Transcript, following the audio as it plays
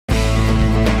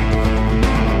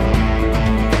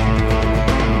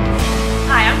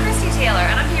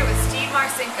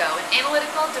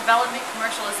Development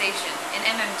Commercialization, in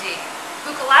MMD,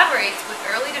 who collaborates with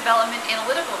early development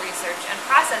analytical research and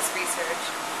process research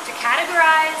to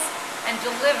categorize and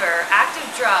deliver active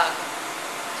drug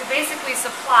to basically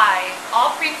supply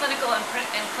all preclinical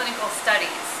and clinical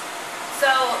studies.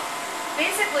 So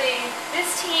basically,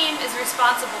 this team is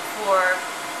responsible for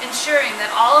ensuring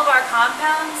that all of our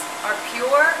compounds are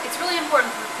pure. It's really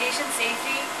important for patient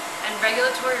safety and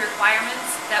regulatory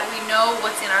requirements that we know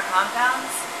what's in our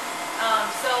compounds.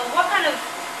 So what kind of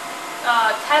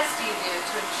tests do you do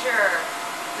to ensure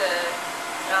the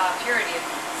purity of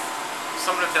these?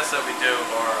 Some of the tests that we do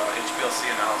are HPLC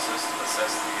analysis to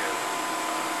assess the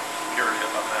purity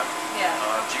of them. Yeah.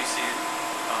 GC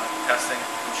testing,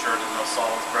 ensure there's no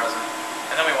solids present.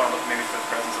 And then we want to look maybe for the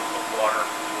presence of water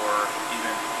or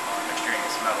even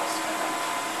extraneous metals.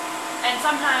 And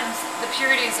sometimes the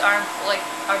purities are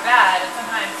bad, and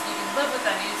sometimes you can live with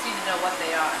them, you just need to know what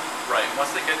they are. Right. Once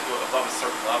they get to above a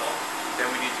certain level, then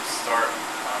we need to start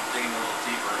digging a little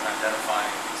deeper and identifying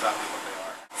exactly what they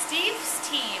are. Steve's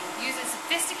team uses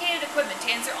sophisticated equipment to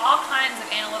answer all kinds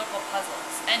of analytical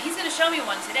puzzles, and he's going to show me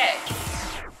one today.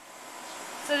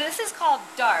 So this is called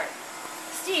DART.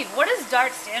 Steve, what does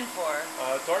DART stand for?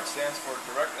 DART stands for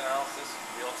Direct Analysis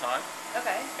Real Time.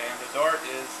 Okay. And the DART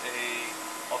is a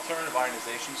alternative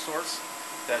ionization source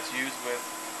that's used with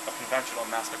a conventional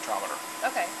mass spectrometer.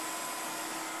 Okay.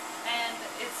 And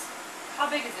it's, how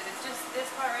big is it? It's just this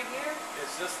part right here?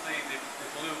 It's just the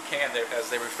blue can, as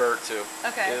they refer to,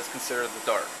 okay, is considered the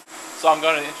DART. So I'm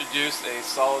going to introduce a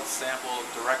solid sample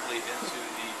directly into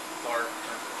the DART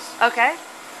interface. Okay.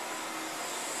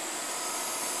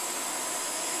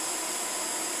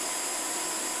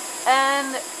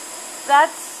 And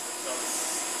that's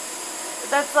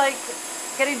like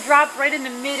getting dropped right into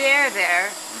midair there.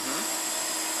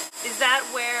 Mm-hmm. Is that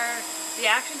where the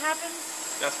action happens?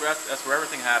 That's where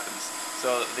everything happens.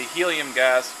 So the helium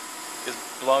gas is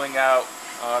blowing out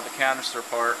the canister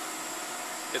part.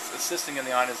 It's assisting in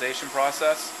the ionization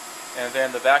process, and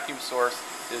then the vacuum source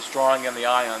is drawing in the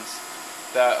ions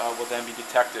that will then be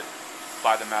detected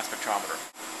by the mass spectrometer.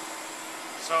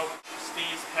 So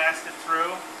Steve's passed it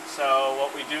through. So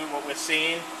what we're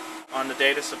seeing on the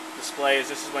data display is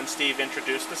this is when Steve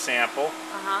introduced the sample.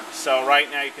 So right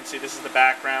now you can see this is the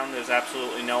background. There's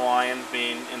absolutely no ions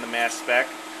being in the mass spec.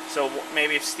 So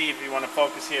maybe if Steve, if you want to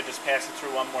focus here, just pass it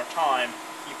through one more time.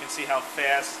 You can see how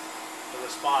fast the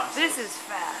response is. This is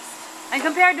fast. And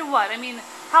compared to what? I mean,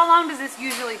 how long does this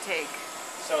usually take?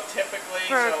 So typically,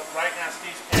 so right now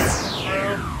Steve's passing it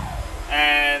through.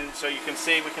 And so you can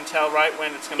see, we can tell right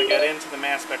when it's going to get into the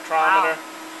mass spectrometer. Wow.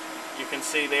 You can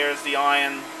see there's the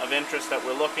ion of interest that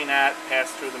we're looking at pass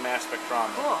through the mass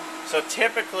spectrometer. Cool. So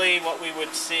typically what we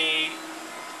would see,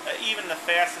 even the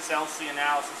fastest LC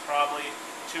analysis, probably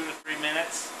 2 to 3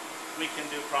 minutes, we can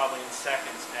do probably in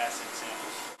seconds passing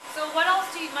samples. So what else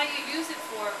might you use it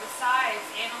for besides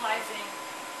analyzing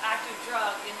active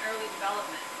drug in early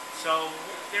development? So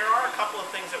there are a couple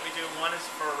of things that we do. One is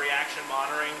for reaction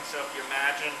monitoring. So if you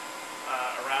imagine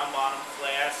a round bottom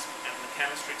flask and the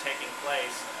chemistry taking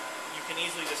place, you can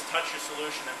easily just touch your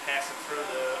solution and pass it through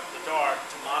the DART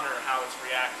to monitor how it's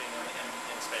reacting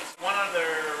in space. One other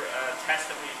test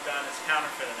that we've done is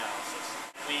counterfeit analysis.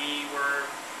 We were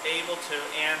able to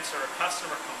answer a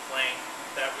customer complaint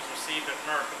that was received at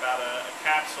Merck about a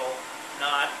capsule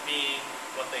not being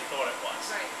what they thought it was.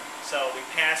 Right. So we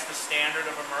passed the standard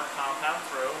of a Merck compound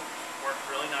through, worked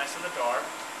really nice in the DART,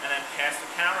 and then passed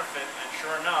the counterfeit, and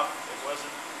sure enough, it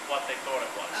wasn't what they thought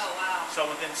it was. Oh, wow. So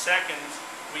within seconds,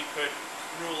 we could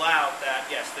rule out that,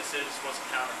 yes, this was a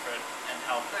counterfeit and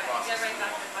help the process. Get right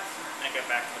back to the customer. And get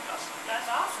back to the customer. That's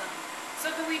awesome. So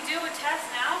can we do a test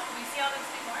now? Can we see how this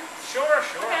thing works? Sure.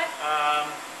 Okay.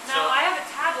 Now, I have a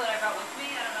tablet I brought with me.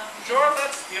 I don't know if you can...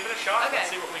 Let's give it a shot. Okay. Let's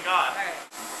see what we got. All right.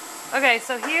 Okay,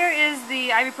 so here is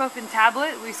the ibuprofen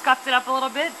tablet. We scuffed it up a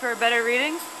little bit for better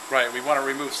reading. Right, we want to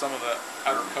remove some of the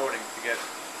outer coating to get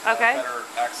better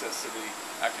access to the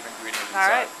active ingredient inside. All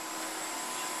right.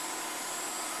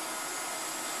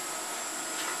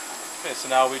 Okay, so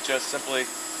now we just simply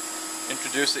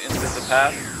introduce it into the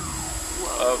path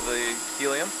of the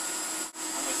helium.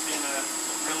 And we're seeing a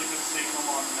really good signal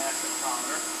on the mass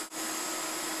spectrometer.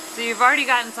 So you've already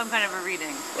gotten some kind of a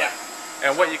reading. Yeah.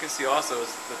 And what you can see also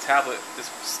is the tablet is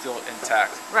still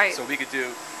intact. Right. So we could do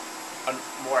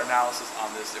more analysis on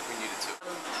this if we needed to.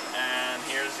 And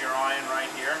here's your ion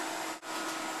right here.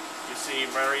 You see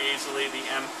very easily the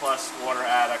M+ water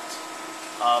adduct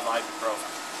of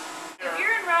ibuprofen. If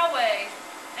you're in Rahway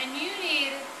and you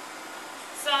need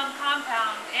some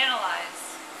compound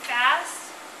analyzed fast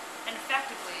and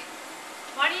effectively,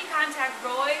 why don't you contact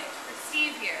Roy or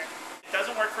Steve here?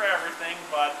 Doesn't work for everything,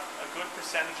 but a good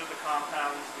percentage of the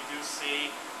compounds we do see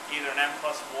either an M+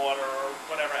 water or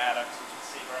whatever adducts you can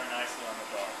see very nicely on the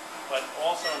dark. But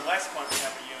also in West Point we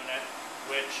have a unit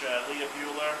which Leah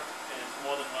Bueller is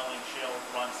more than willing. She'll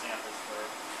run samples for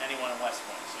anyone in West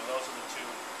Point. So those are the two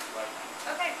right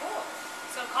now. Okay, cool.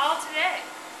 So call today.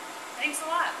 Thanks a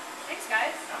lot. Thanks,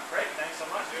 guys. Great, thanks so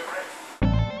much. You're great.